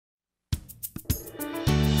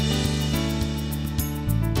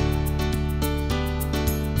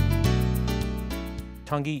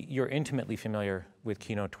Tanguy, you're intimately familiar with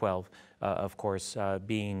Keynote-12, of course,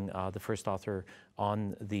 being the first author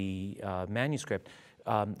on the manuscript.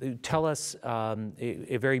 Tell us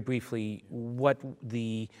very briefly what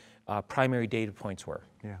the primary data points were.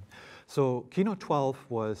 Yeah. So Keynote-12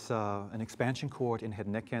 was an expansion cohort in head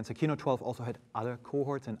and neck cancer. Keynote-12 also had other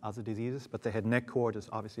cohorts in other diseases, but the head and neck cohort is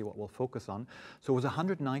obviously what we'll focus on. So it was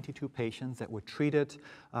 192 patients that were treated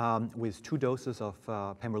with 2 doses of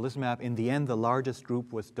pembrolizumab. In the end, the largest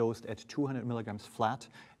group was dosed at 200 milligrams flat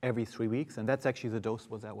every 3 weeks, and that's actually the dose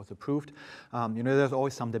that was approved. You know, there's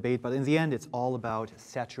always some debate, but in the end, it's all about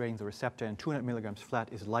saturating the receptor, and 200 milligrams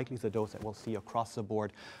flat is likely the dose that we'll see across the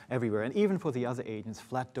board everywhere. And even for the other agents,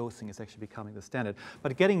 flat dosing is actually becoming the standard.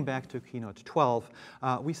 But getting back to Keynote-12,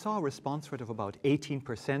 we saw a response rate of about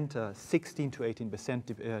 18%, 16 to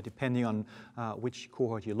 18%, depending on which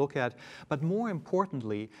cohort you look at. But more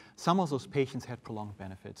importantly, some of those patients had prolonged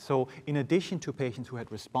benefits. So in addition to patients who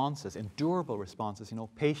had responses and durable responses, you know,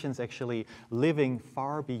 patients actually living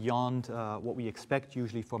far beyond what we expect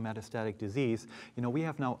usually for metastatic disease, you know, we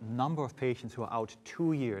have now a number of patients who are out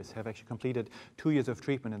 2 years, have actually completed 2 years of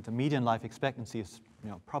treatment, and the median life expectancy is, you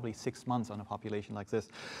know, probably 6 months on a population like this.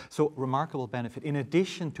 So remarkable benefit. In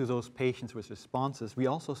addition to those patients with responses, we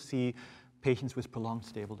also see patients with prolonged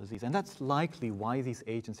stable disease. And that's likely why these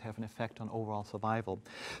agents have an effect on overall survival.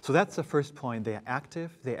 So that's the first point. They're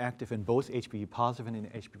active. They're active in both HPV positive and in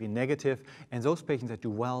HPV negative. And those patients that do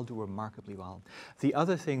well do remarkably well. The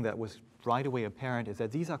other thing that was right away apparent is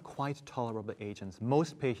that these are quite tolerable agents.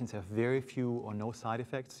 Most patients have very few or no side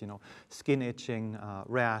effects, you know, skin itching,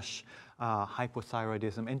 rash,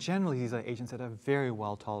 hypothyroidism, and generally these are agents that are very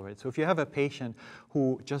well tolerated. So if you have a patient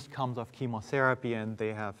who just comes off chemotherapy and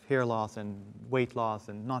they have hair loss and weight loss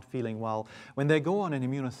and not feeling well, when they go on an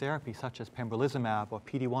immunotherapy such as pembrolizumab or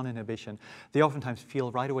PD-1 inhibition, they oftentimes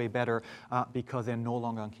feel right away better because they're no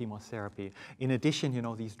longer on chemotherapy. In addition, you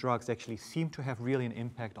know, these drugs actually seem to have really an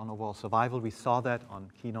impact on overall survival. We saw that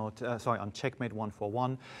on on Checkmate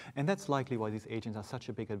 141, and that's likely why these agents are such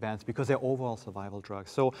a big advance, because they're overall survival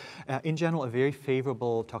drugs. So in general, a very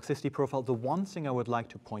favorable toxicity profile. The one thing I would like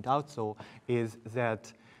to point out, though, is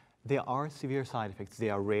that there are severe side effects.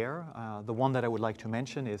 They are rare. The one that I would like to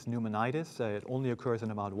mention is pneumonitis. It only occurs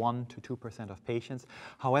in about 1 to 2% of patients.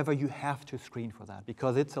 However, you have to screen for that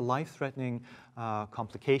because it's a life-threatening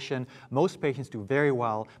complication. Most patients do very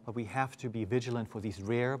well, but we have to be vigilant for these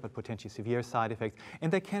rare but potentially severe side effects.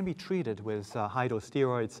 And they can be treated with high-dose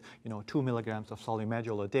steroids, you know, 2 milligrams of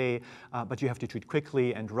Solumadrol a day, but you have to treat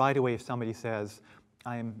quickly and right away. If somebody says,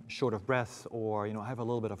 I'm short of breath, or, you know, I have a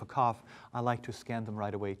little bit of a cough, I like to scan them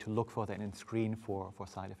right away to look for that and screen for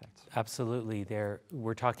side effects. Absolutely.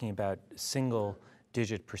 We're talking about low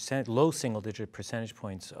single-digit percentage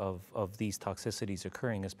points of these toxicities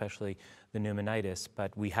occurring, especially the pneumonitis,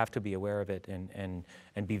 but we have to be aware of it and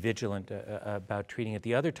be vigilant about treating it.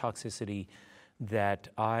 The other toxicity that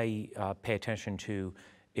I pay attention to,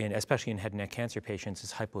 especially in head and neck cancer patients,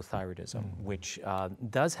 is hypothyroidism, which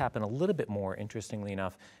does happen a little bit more, interestingly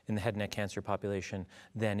enough, in the head and neck cancer population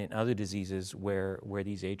than in other diseases where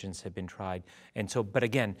these agents have been tried. And so, but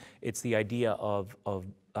again, it's the idea of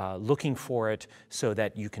looking for it so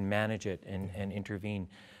that you can manage it and intervene.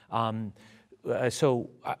 So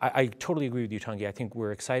I totally agree with you, Tanguy. I think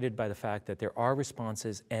we're excited by the fact that there are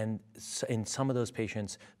responses, and in some of those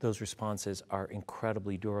patients, those responses are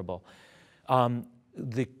incredibly durable.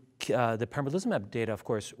 The pembrolizumab data, of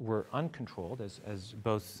course, were uncontrolled, as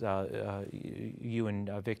both you and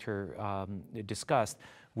Victor discussed.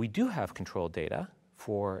 We do have controlled data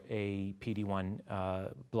for a PD-1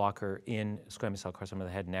 blocker in squamous cell carcinoma of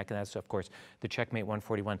the head and neck, and that's, of course, the Checkmate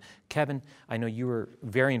 141. Kevin, I know you were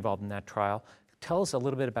very involved in that trial. Tell us a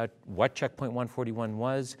little bit about what Checkpoint 141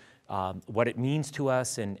 was, what it means to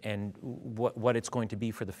us, and what it's going to be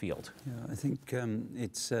for the field. Yeah, I think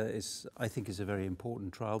it's a very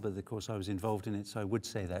important trial, but of course I was involved in it, so I would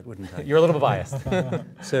say that, wouldn't I? You're a little bit biased.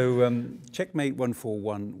 So Checkmate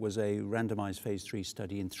 141 was a randomized phase 3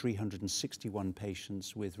 study in 361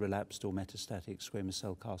 patients with relapsed or metastatic squamous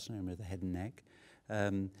cell carcinoma of the head and neck.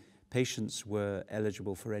 Patients were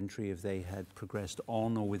eligible for entry if they had progressed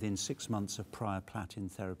on or within 6 months of prior platinum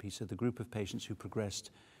therapy. So the group of patients who progressed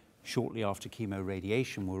shortly after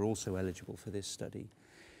chemoradiation were also eligible for this study.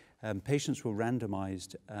 Patients were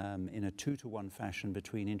randomized in a 2-to-1 fashion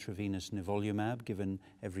between intravenous nivolumab, given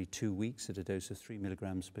every 2 weeks at a dose of 3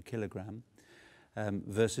 milligrams per kilogram,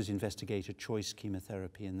 versus investigator choice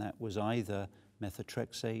chemotherapy, and that was either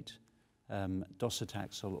methotrexate,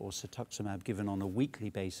 docetaxel, or cetuximab, given on a weekly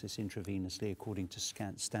basis intravenously according to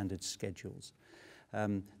standard schedules.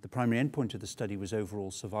 The primary endpoint of the study was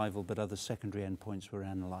overall survival, but other secondary endpoints were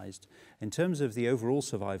analysed. In terms of the overall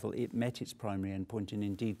survival, it met its primary endpoint, and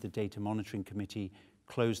indeed the Data Monitoring Committee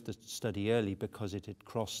closed the study early because it had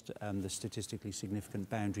crossed the statistically significant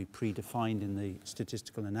boundary predefined in the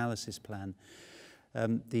statistical analysis plan.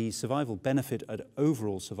 The survival benefit at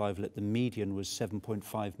overall survival at the median was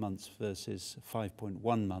 7.5 months versus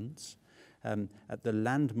 5.1 months. At the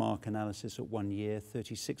landmark analysis at 1 year,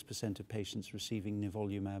 36% of patients receiving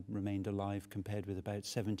nivolumab remained alive, compared with about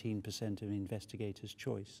 17% of investigators'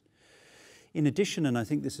 choice. In addition, and I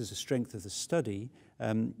think this is a strength of the study,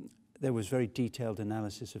 there was very detailed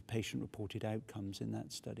analysis of patient-reported outcomes in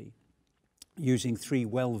that study, using 3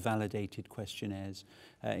 well-validated questionnaires,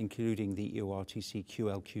 including the EORTC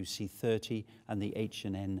QLQC30 and the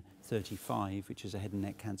HNN35, which is a head and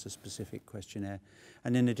neck cancer-specific questionnaire,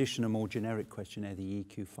 and in addition, a more generic questionnaire, the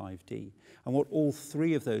EQ5D. And what all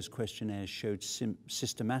 3 of those questionnaires showed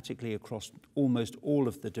systematically across almost all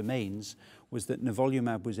of the domains was that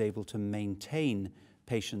nivolumab was able to maintain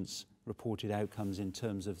patients' reported outcomes in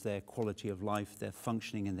terms of their quality of life, their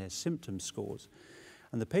functioning, and their symptom scores.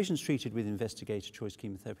 And the patients treated with investigator choice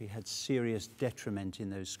chemotherapy had serious detriment in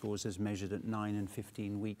those scores as measured at 9 and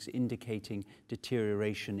 15 weeks, indicating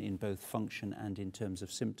deterioration in both function and in terms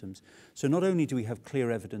of symptoms. So not only do we have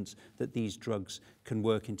clear evidence that these drugs can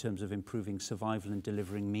work in terms of improving survival and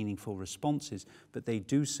delivering meaningful responses, but they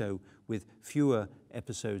do so with fewer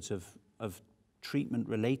episodes of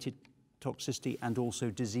treatment-related toxicity and also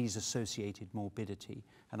disease-associated morbidity.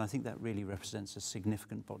 And I think that really represents a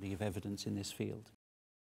significant body of evidence in this field.